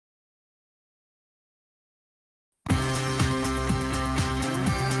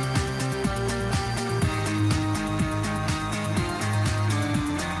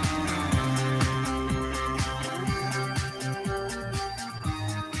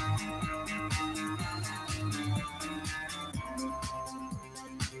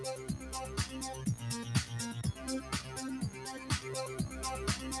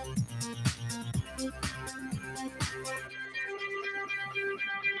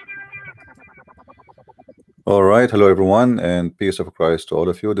All right, hello everyone, and peace of Christ to all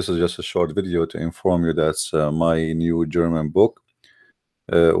of you. This is just a short video to inform you that's my new German book,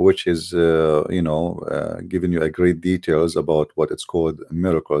 which is, giving you a great details about what it's called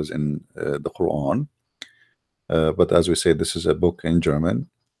miracles in the Quran. But as we say, this is a book in German.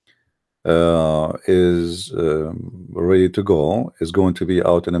 Is ready to go. Is going to be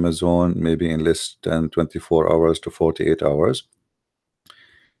out in Amazon maybe in less than 24 hours to 48 hours.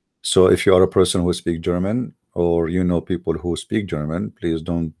 So if you are a person who speaks German, or you know people who speak German, please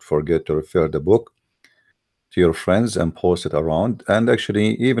don't forget to refer the book to your friends and post it around. And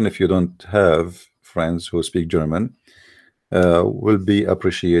actually, even if you don't have friends who speak German, will be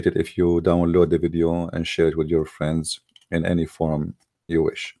appreciated if you download the video and share it with your friends in any form you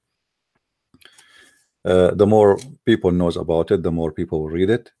wish. The more people knows about it, the more people will read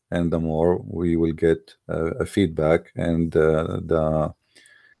it, and the more we will get a feedback, and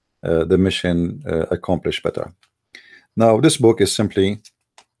the mission accomplished better. Now, this book is simply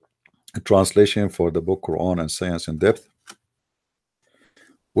a translation for the book Quran and Science in Depth,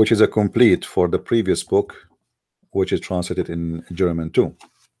 which is a complete for the previous book, which is translated in German too.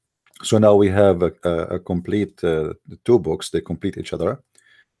 So now we have a complete two books. They complete each other.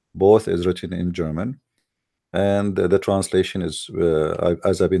 Both is written in German, and the translation is,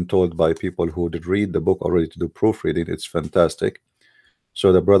 as I've been told by people who did read the book already to do proofreading, it's fantastic.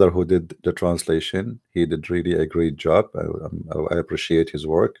 So the brother who did the translation, he did really a great job. I appreciate his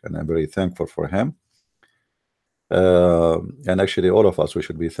work, and I'm very thankful for him. And actually, all of us, we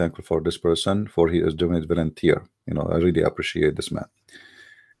should be thankful for this person, for he is doing it volunteer. I really appreciate this man.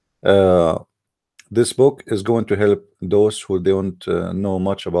 This book is going to help those who don't know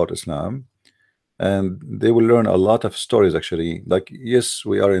much about Islam, and they will learn a lot of stories. Actually, like, yes,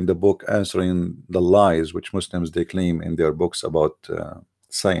 we are in the book answering the lies which Muslims they claim in their books about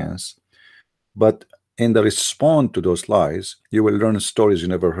science, but in the response to those lies, you will learn stories you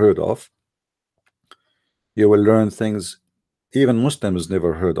never heard of. You will learn things even Muslims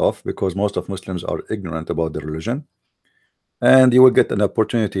never heard of, because most of Muslims are ignorant about their religion. And you will get an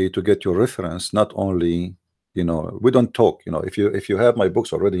opportunity to get your reference. Not only, we don't talk, if you have my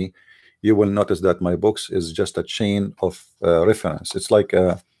books already, you will notice that my books is just a chain of reference. It's like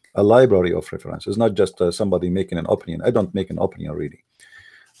a library of reference. It's not just somebody making an opinion. I don't make an opinion, really.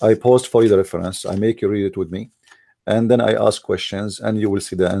 I post for you the reference, I make you read it with me, and then I ask questions, and you will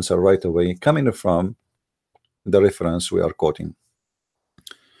see the answer right away coming from the reference we are quoting.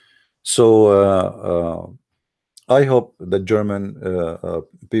 So I hope the German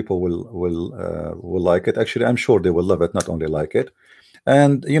people will like it. Actually, I'm sure they will love it, not only like it.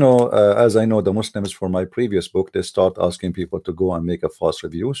 And as I know, the Muslims for my previous book, they start asking people to go and make a fast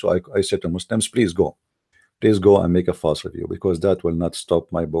review. So I said to Muslims, please go and make a fast review, because that will not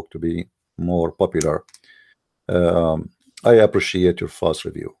stop my book to be more popular. I appreciate your fast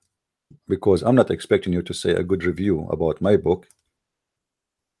review, because I'm not expecting you to say a good review about my book.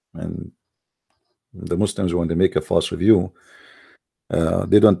 And the Muslims, when they make a fast review,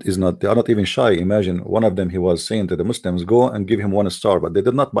 they are not even shy. Imagine one of them, he was saying to the Muslims, go and give him 1 star, but they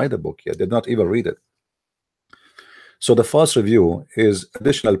did not buy the book yet. They did not even read it. So the fast review is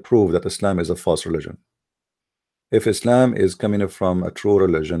additional proof that Islam is a false religion. If Islam is coming from a true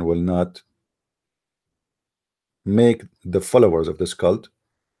religion, will not make the followers of this cult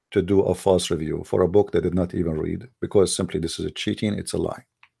to do a false review for a book they did not even read, because simply this is a cheating, it's a lie.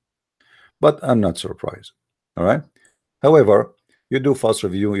 But I'm not surprised. All right. However, you do fast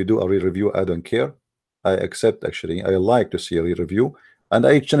review, you do a real review, I don't care. I accept. Actually, I like to see a real review, and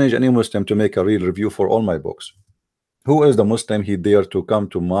I challenge any Muslim to make a real review for all my books. Who is the Muslim he dare to come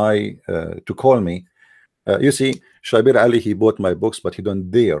to my to call me? You see, Shabir Ali, he bought my books, but he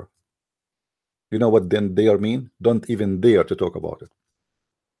don't dare. You know what then dare mean? Don't even dare to talk about it.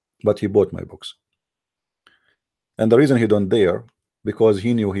 But he bought my books, and the reason he don't dare, because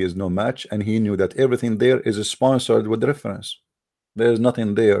he knew he is no match, and he knew that everything there is sponsored with reference. There's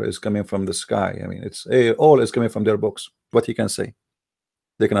nothing there is coming from the sky. I mean, it's all is coming from their books. What he can say,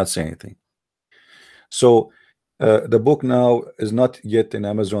 they cannot say anything. So the book now is not yet in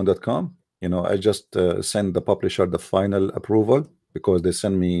Amazon.com. I just send the publisher the final approval, because they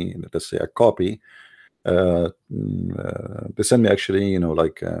send me, let's say, a copy. They send me actually,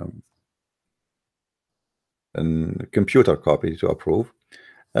 like a computer copy to approve,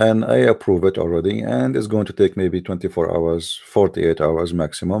 and I approve it already, and it's going to take maybe 24 hours, 48 hours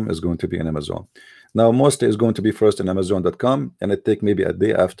maximum is going to be in Amazon. Now, mostly is going to be first in Amazon.com, and it take maybe a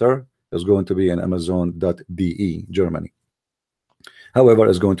day after is going to be in Amazon.de, Germany. However,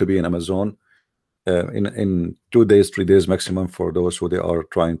 it's going to be in Amazon in 2 days, 3 days maximum for those who they are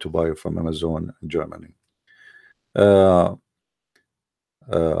trying to buy from Amazon Germany. Uh,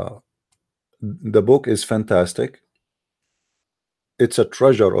 uh, the book is fantastic. It's a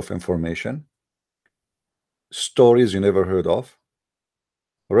treasure of information, stories you never heard of,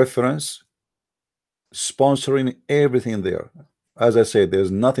 reference, sponsoring, everything there. As I said,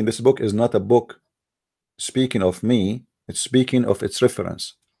 there's nothing. This book is not a book speaking of me. It's speaking of its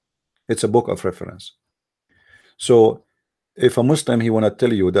reference. It's a book of reference. So if a Muslim, he want to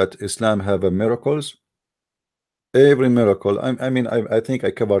tell you that Islam have a miracles, every miracle, I mean, I think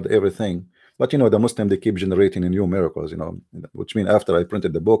I covered everything, but you know, the Muslim, they keep generating new miracles, you know, which mean after I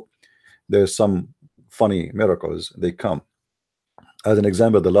printed the book, there's some funny miracles, they come. As an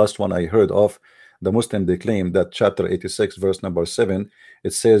example, the last one I heard of, the Muslim, they claim that chapter 86 verse number 7,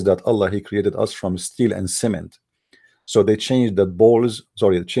 it says that Allah, he created us from steel and cement. So they changed the balls,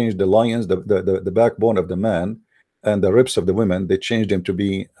 sorry, they changed the lions, the backbone of the man and the ribs of the women, they changed them to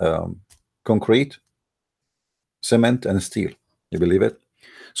be concrete, cement and steel. You believe it?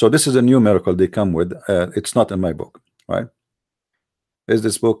 So this is a new miracle they come with. It's not in my book, right? Is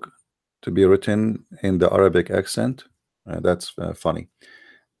this book to be written in the Arabic accent? That's funny.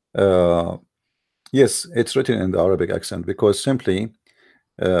 Yes, it's written in the Arabic accent because simply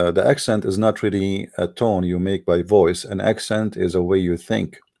the accent is not really a tone you make by voice. An accent is a way you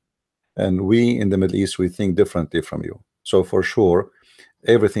think, and we in the Middle East, we think differently from you. So for sure,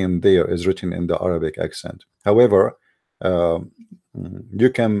 everything there is written in the Arabic accent. However, you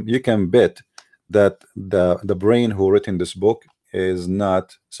can bet that the brain who written this book is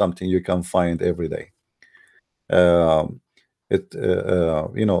not something you can find every day. You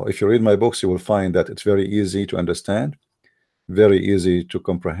know, if you read my books, you will find that it's very easy to understand, very easy to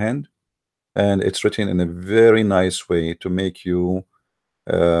comprehend, and it's written in a very nice way to make you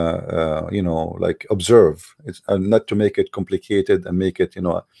you know, like observe. It's not to make it complicated and make it, you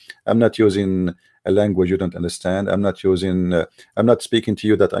know, I'm not using a language you don't understand. I'm not using I'm not speaking to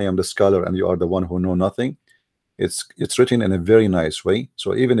you that I am the scholar and you are the one who know nothing. It's written in a very nice way.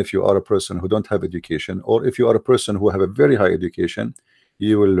 So even if you are a person who don't have education, or if you are a person who have a very high education,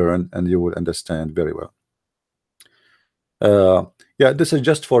 you will learn and you will understand very well. Yeah, this is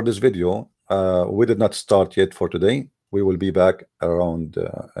just for this video. We did not start yet for today. We will be back around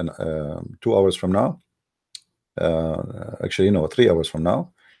 2 hours from now. Actually, no, 3 hours from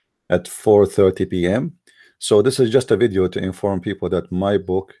now at 4:30 p.m. So this is just a video to inform people that my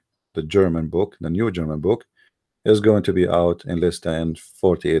book, the German book, the new German book, is going to be out in less than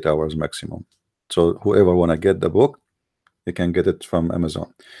 48 hours maximum. So whoever want to get the book, you can get it from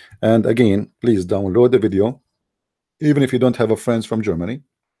Amazon. And again, please download the video, even if you don't have a friends from Germany.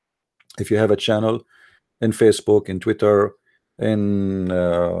 If you have a channel in Facebook, in Twitter, in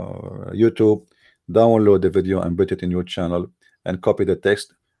YouTube, download the video and put it in your channel and copy the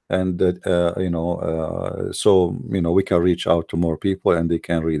text, and you know, so you know, we can reach out to more people and they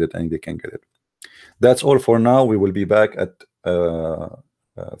can read it and they can get it. That's all for now. We will be back at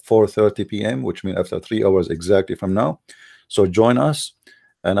 4:30 p.m., which means after 3 hours exactly from now. So join us,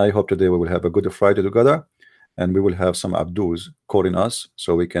 and I hope today we will have a good Friday together, and we will have some Abdus calling us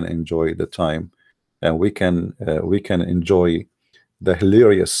so we can enjoy the time, and we can enjoy the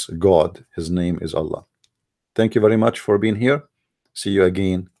hilarious God. His name is Allah. Thank you very much for being here. See you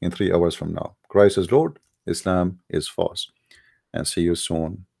again in 3 hours from now. Christ is Lord, Islam is false, and see you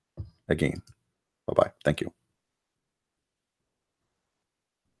soon again. Bye-bye. Thank you.